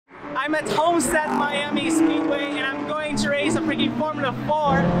I'm at Homestead Miami Speedway and I'm going to race a freaking Formula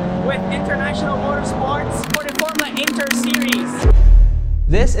 4 with International Motorsports for the Formula Inter Series.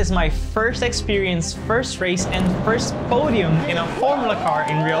 This is my first experience, first race, and first podium in a Formula car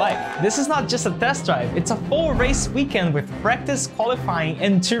in real life. This is not just a test drive, it's a full race weekend with practice, qualifying,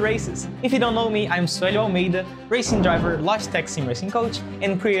 and 2 races. If you don't know me, I'm Suelio Almeida, racing driver, Logitech sim racing coach,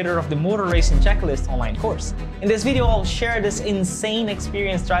 and creator of the Motor Racing Checklist online course. In this video, I'll share this insane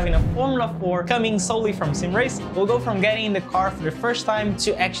experience driving a Formula 4 coming solely from sim racing. We'll go from getting in the car for the first time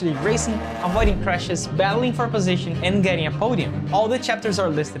to actually racing, avoiding crashes, battling for position, and getting a podium. All the chapters are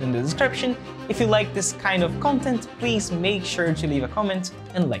listed in the description. If you like this kind of content, please make sure to leave a comment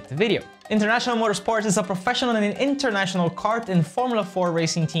and like the video. International Motorsport is a professional and international kart and Formula 4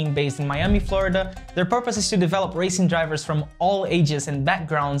 racing team based in Miami, Florida. Their purpose is to develop racing drivers from all ages and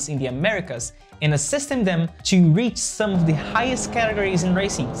backgrounds in the Americas and assisting them to reach some of the highest categories in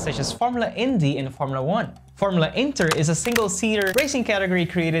racing, such as Formula Indy and Formula 1. Formula Inter is a single-seater racing category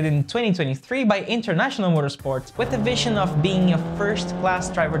created in 2023 by International Motorsport with the vision of being a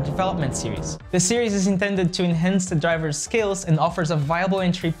first-class driver development series. The series is intended to enhance the driver's skills and offers a viable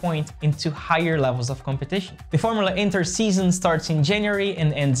entry point into higher levels of competition. The Formula Inter season starts in January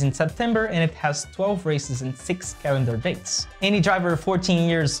and ends in September, and it has 12 races and 6 calendar dates. Any driver 14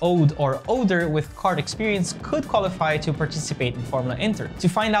 years old or older with kart experience could qualify to participate in Formula Inter. To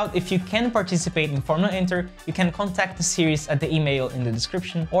find out if you can participate in Formula Inter, you can contact the series at the email in the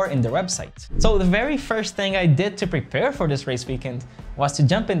description or in their website. So the very first thing I did to prepare for this race weekend was to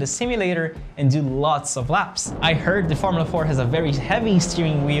jump in the simulator and do lots of laps. I heard the Formula 4 has a very heavy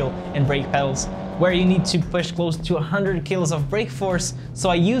steering wheel and brake pedals, where you need to push close to 100 kilos of brake force, so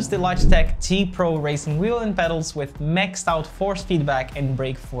I used the Logitech T Pro racing wheel and pedals with maxed out force feedback and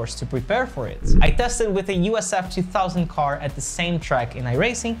brake force to prepare for it. I tested with a USF 2000 car at the same track in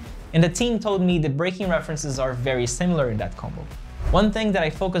iRacing, and the team told me the braking references are very similar in that combo. One thing that I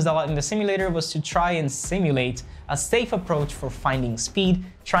focused a lot in the simulator was to try and simulate a safe approach for finding speed,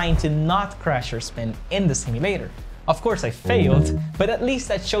 trying to not crash or spin in the simulator. Of course I failed, but at least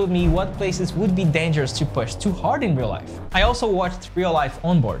that showed me what places would be dangerous to push too hard in real life. I also watched real-life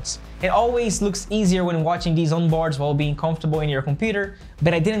onboards. It always looks easier when watching these onboards while being comfortable in your computer,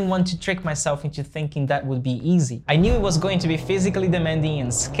 but I didn't want to trick myself into thinking that would be easy. I knew it was going to be physically demanding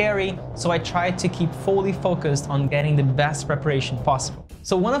and scary, so I tried to keep fully focused on getting the best preparation possible.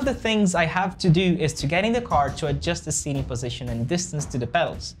 So one of the things I have to do is to get in the car to adjust the seating position and distance to the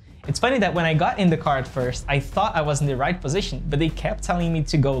pedals. It's funny that when I got in the car at first, I thought I was in the right position, but they kept telling me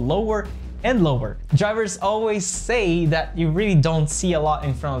to go lower and lower. Drivers always say that you really don't see a lot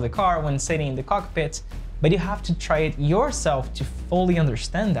in front of the car when sitting in the cockpit, but you have to try it yourself to fully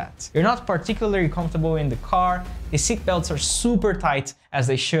understand that. You're not particularly comfortable in the car, the seat belts are super tight as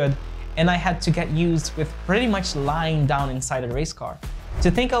they should, and I had to get used with pretty much lying down inside a race car. To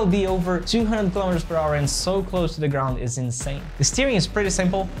think I'll be over 200 kilometers per hour and so close to the ground is insane. The steering is pretty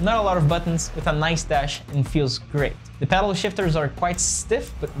simple, not a lot of buttons, with a nice dash, and feels great. The pedal shifters are quite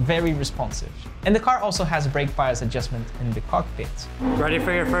stiff but very responsive. And the car also has brake bias adjustment in the cockpit. Ready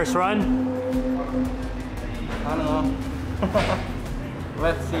for your first run? I don't know.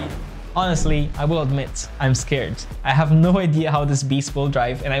 Let's see. Honestly, I will admit, I'm scared. I have no idea how this beast will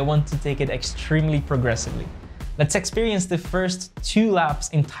drive, and I want to take it extremely progressively. Let's experience the first 2 laps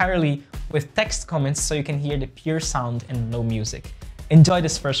entirely with text comments so you can hear the pure sound and no music. Enjoy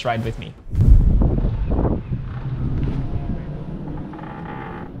this first ride with me.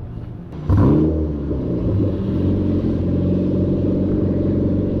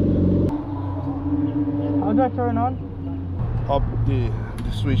 How do I turn on? Up the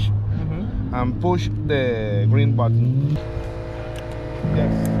switch and push the green button.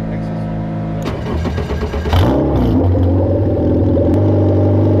 Yes, exit.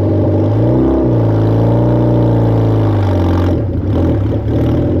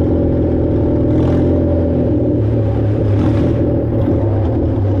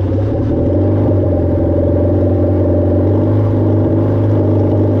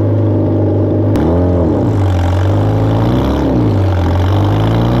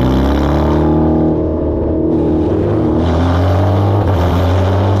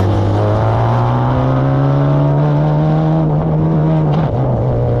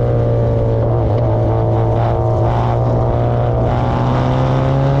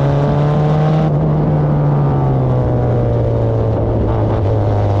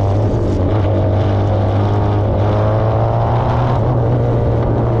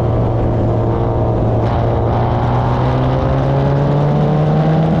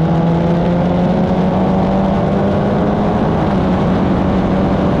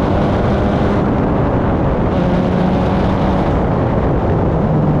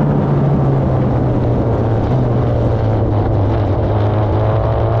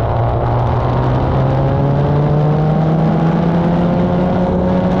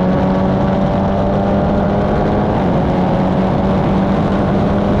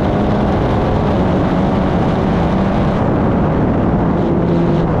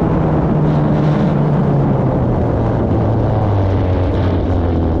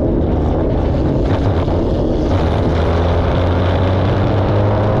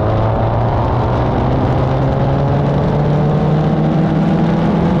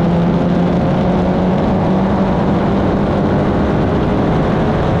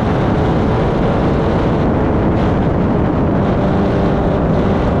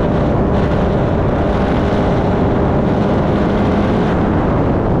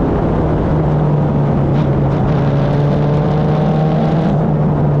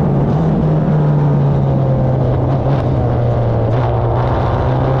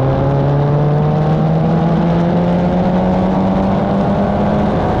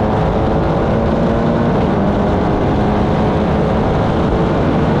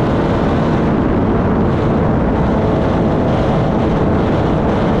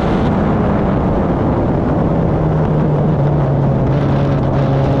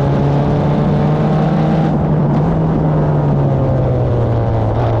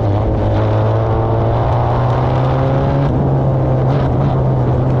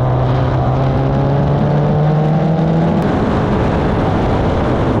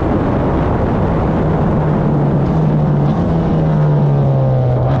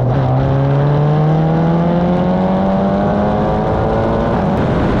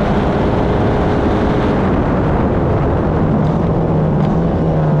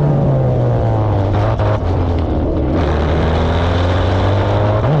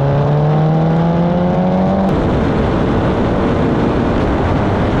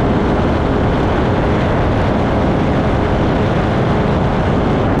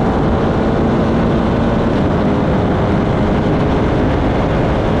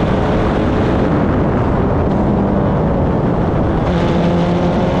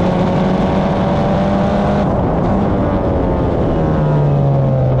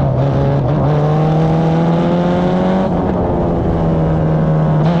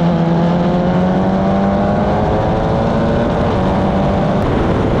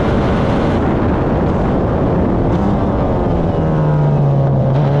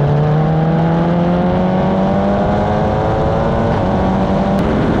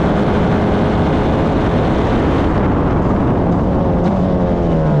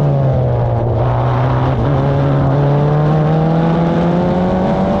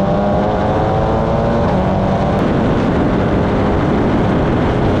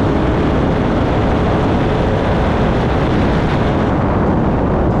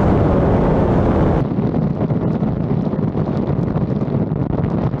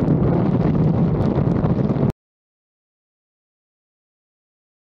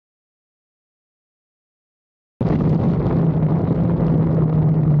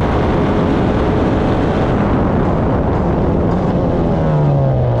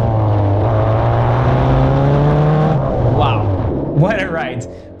 ride.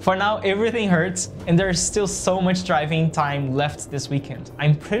 For now, everything hurts, and there's still so much driving time left this weekend.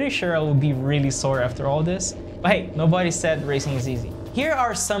 I'm pretty sure I will be really sore after all this, but hey, nobody said racing is easy. Here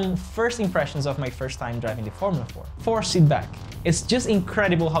are some first impressions of my first time driving the Formula 4. Force feedback. It's just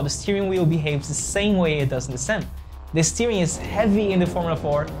incredible how the steering wheel behaves the same way it does in the sim. The steering is heavy in the Formula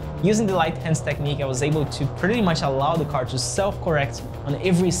 4. Using the light hands technique, I was able to pretty much allow the car to self-correct on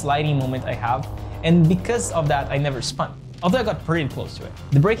every sliding moment I have, and because of that, I never spun. Although I got pretty close to it.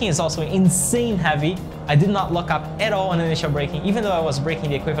 The braking is also insane heavy. I did not lock up at all on initial braking, even though I was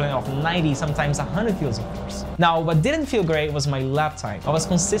braking the equivalent of 90, sometimes 100 kilos of force. Now, what didn't feel great was my lap time. I was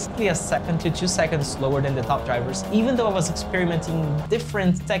consistently 1 second to 2 seconds slower than the top drivers, even though I was experimenting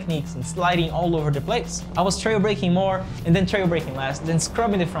different techniques and sliding all over the place. I was trail braking more, and then trail braking less, then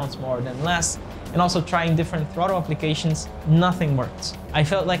scrubbing the fronts more, then less, and also trying different throttle applications. Nothing worked. I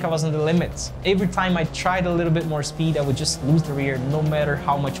felt like I was on the limits. Every time I tried a little bit more speed, I would just lose the rear no matter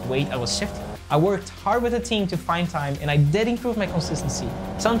how much weight I was shifting. I worked hard with the team to find time, and I did improve my consistency,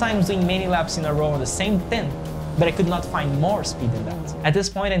 sometimes doing many laps in a row on the same thing, but I could not find more speed than that. At this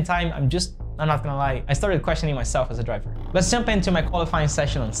point in time, I'm not gonna lie, I started questioning myself as a driver. Let's jump into my qualifying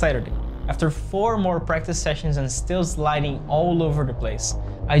session on Saturday. After 4 more practice sessions and still sliding all over the place,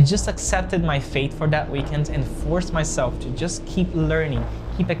 I just accepted my fate for that weekend and forced myself to just keep learning,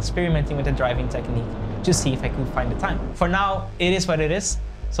 keep experimenting with the driving technique to see if I could find the time. For now, it is what it is,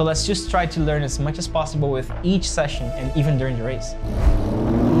 so let's just try to learn as much as possible with each session and even during the race.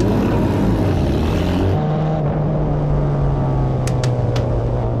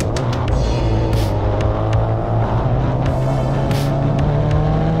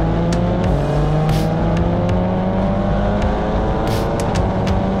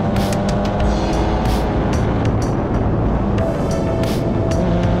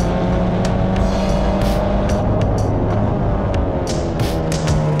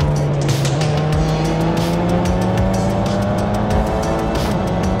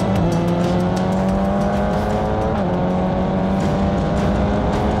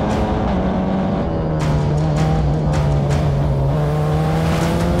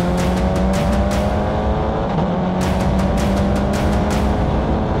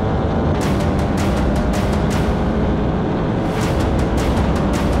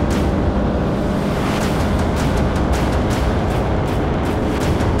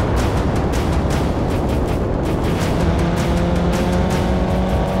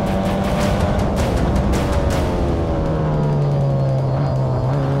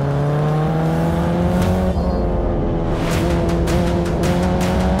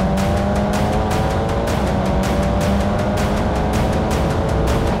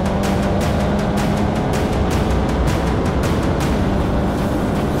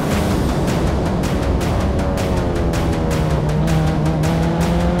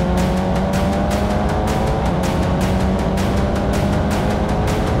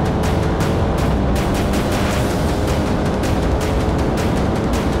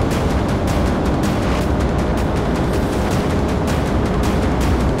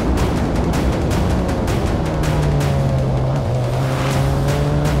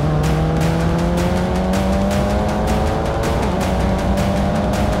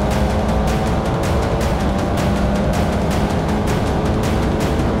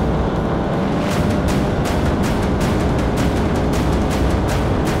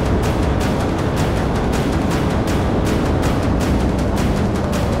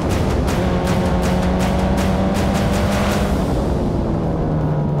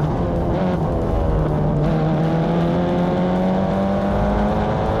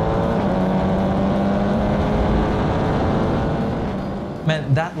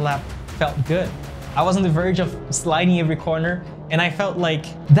 Man, that lap felt good. I was on the verge of sliding every corner, and I felt like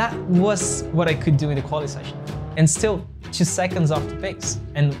that was what I could do in the quali session. And still 2 seconds off the pace,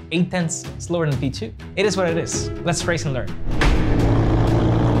 and 0.8 slower than P2. It is what it is. Let's race and learn.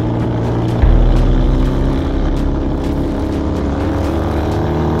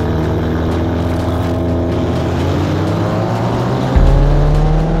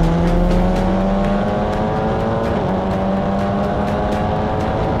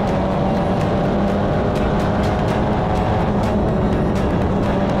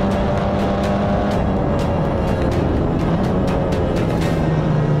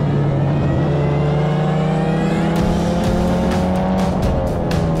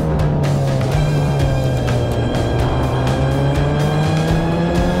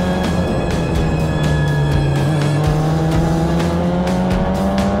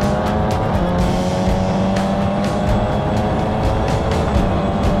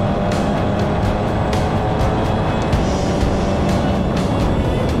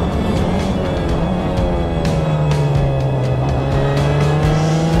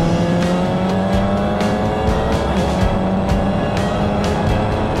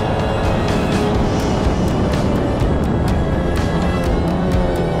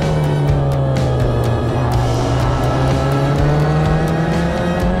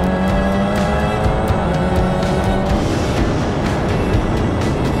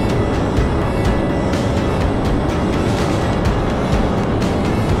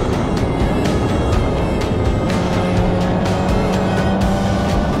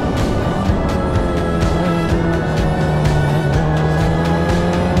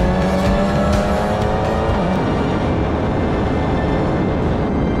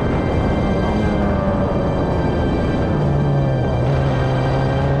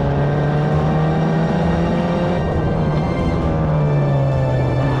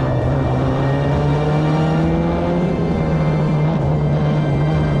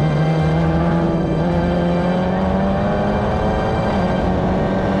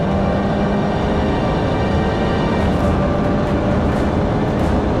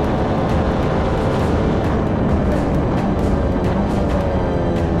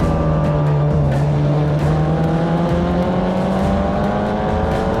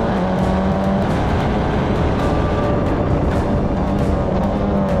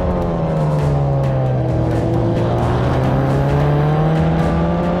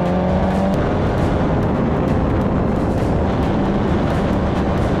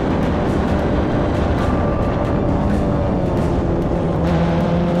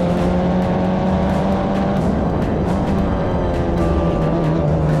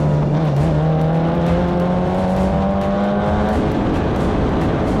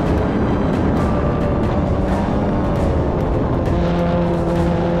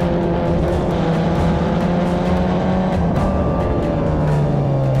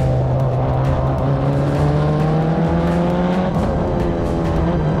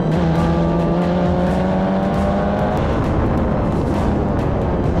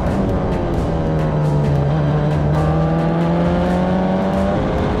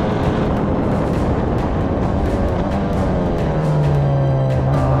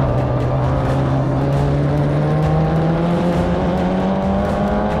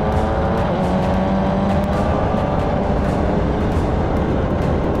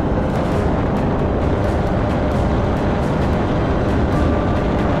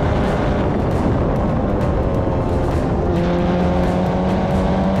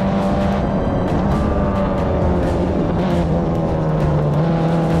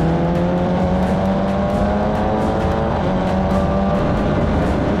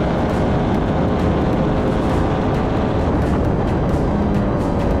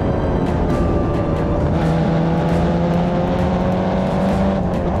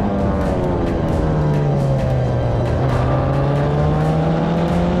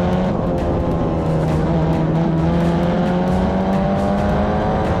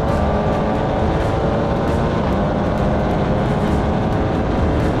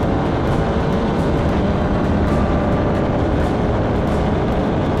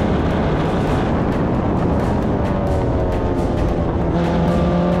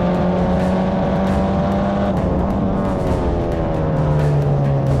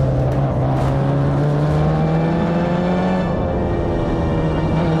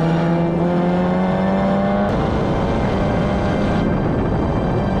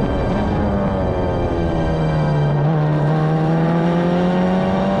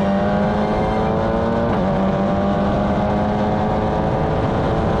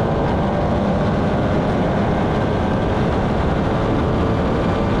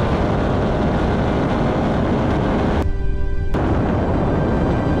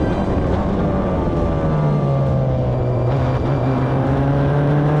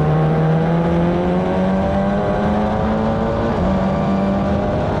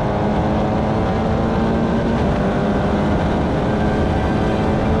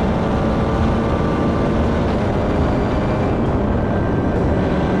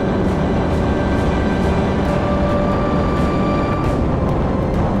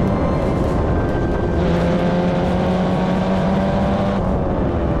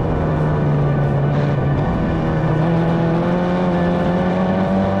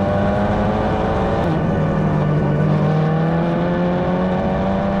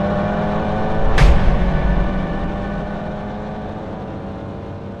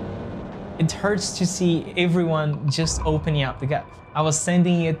 It hurts to see everyone just opening up the gap. I was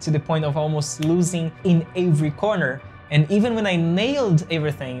sending it to the point of almost losing in every corner, and even when I nailed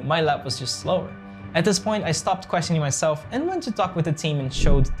everything, my lap was just slower. At this point, I stopped questioning myself and went to talk with the team and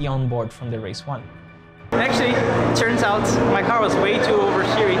showed the onboard from the race 1. Actually, it turns out my car was way too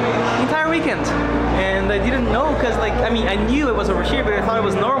oversteering the entire weekend. And I didn't know because, like, I mean, I knew it was oversteering, but I thought it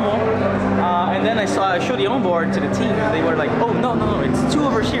was normal. And then I showed the onboard to the team. They were like, oh, no, it's too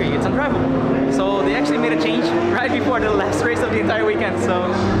oversteering, it's undrivable. So they actually made a change right before the last race of the entire weekend. So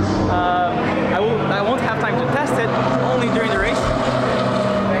I won't have time to test it, only during the race.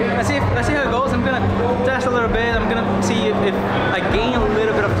 Let's see how it goes. I'm gonna test a little bit. I'm gonna see if I gain a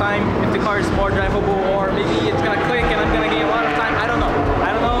little bit of time, if the car is more drivable, or maybe it's gonna click and I'm gonna gain a lot of time. I don't know.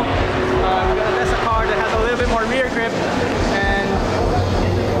 I'm gonna test a car that has a little bit more rear grip, and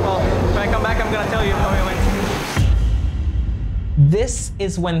well, when I come back, I'm gonna tell you how it went. This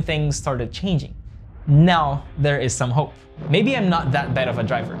is when things started changing. Now there is some hope. Maybe I'm not that bad of a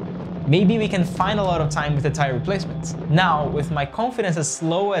driver. Maybe we can find a lot of time with the tire replacements. Now, with my confidence as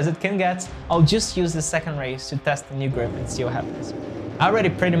low as it can get, I'll just use the second race to test the new grip and see what happens. I already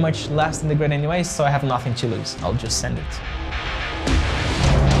pretty much last in the grid anyway, so I have nothing to lose. I'll just send it.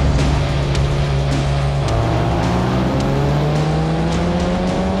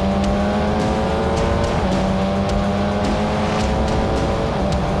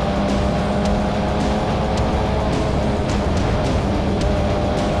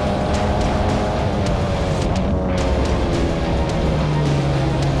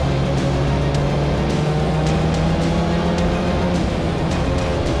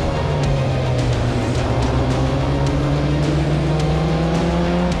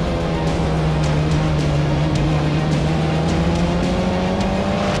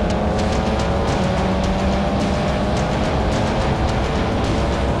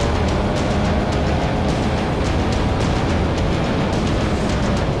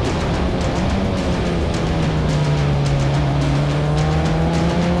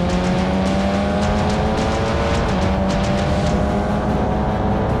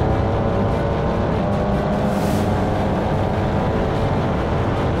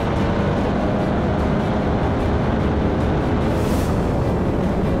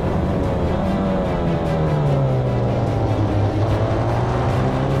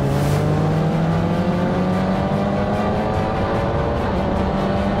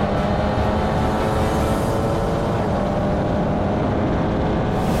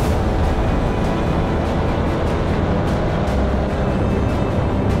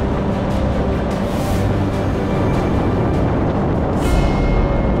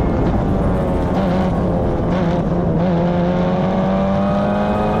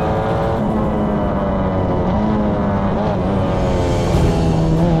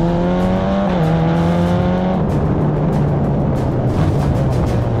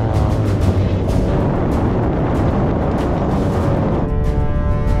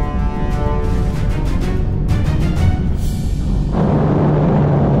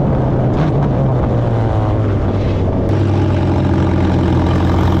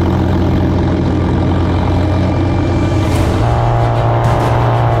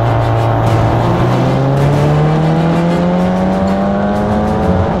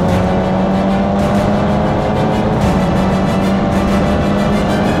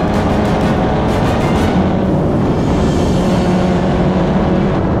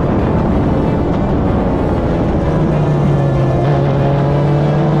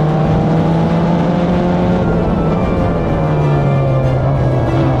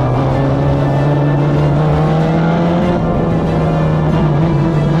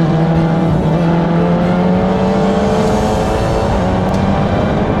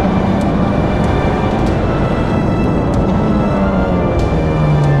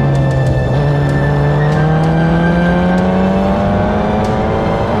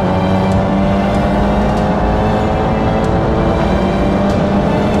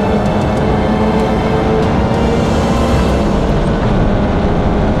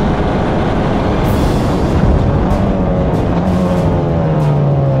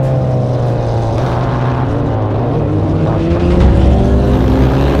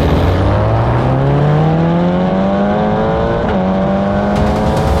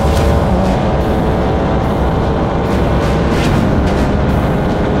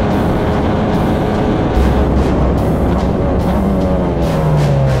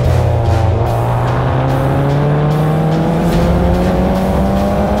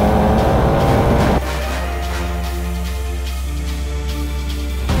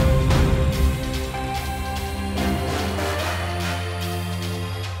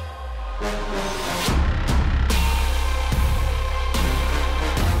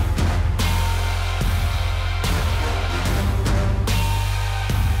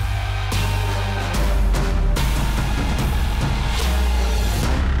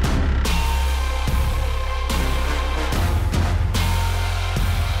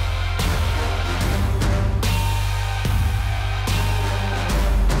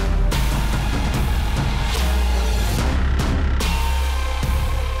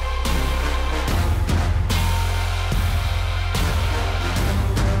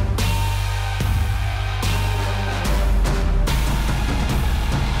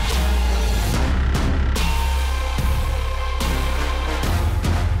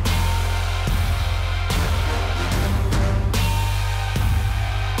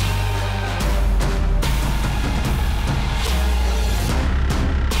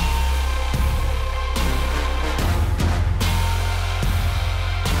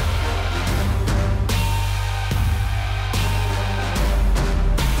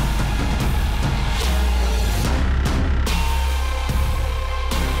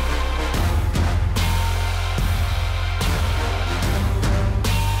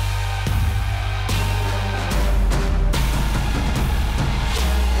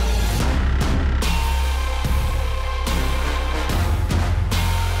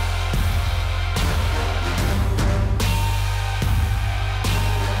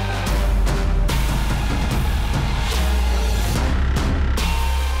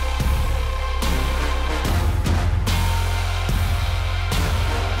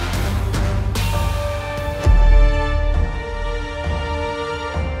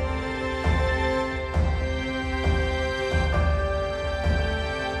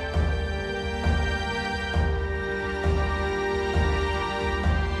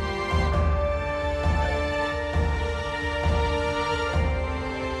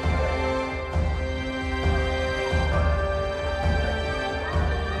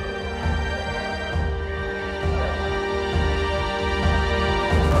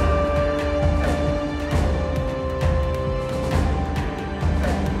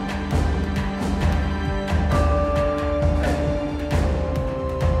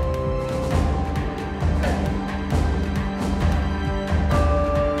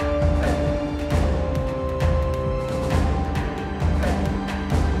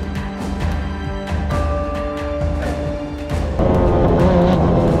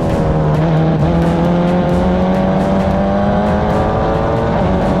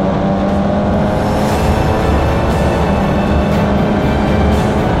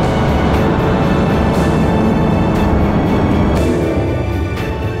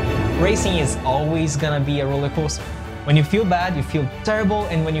 racing is always gonna be a roller coaster. When you feel bad, you feel terrible,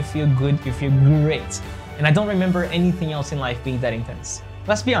 and when you feel good, you feel great. And I don't remember anything else in life being that intense.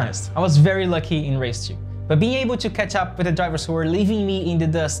 Let's be honest, I was very lucky in race 2. But being able to catch up with the drivers who were leaving me in the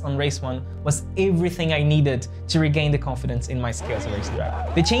dust on race 1 was everything I needed to regain the confidence in my skills as a racing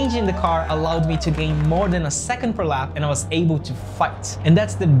driver. The change in the car allowed me to gain more than a second per lap, and I was able to fight. And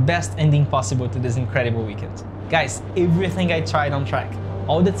that's the best ending possible to this incredible weekend. Guys, everything I tried on track,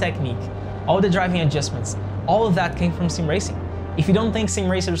 all the technique, all the driving adjustments, all of that came from sim racing. If you don't think sim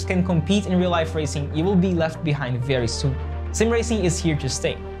racers can compete in real life racing, you will be left behind very soon. Sim racing is here to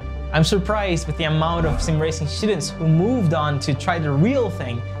stay. I'm surprised with the amount of sim racing students who moved on to try the real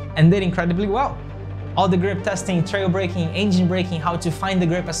thing and did incredibly well. All the grip testing, trail braking, engine braking, how to find the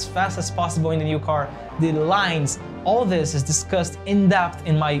grip as fast as possible in the new car, the lines, all this is discussed in depth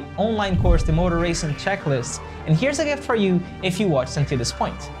in my online course, the Motor Racing Checklist. And here's a gift for you if you watched until this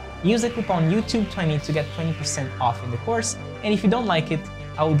point. Use the coupon YouTube20 to get 20% off in the course, and if you don't like it,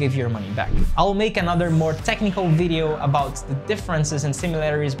 I will give you your money back. I will make another more technical video about the differences and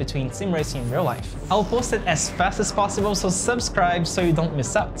similarities between sim racing and real life. I will post it as fast as possible, so subscribe so you don't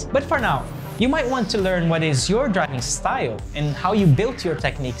miss out. But for now, you might want to learn what is your driving style and how you built your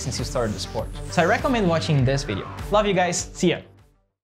technique since you started the sport. So I recommend watching this video. Love you guys, see ya!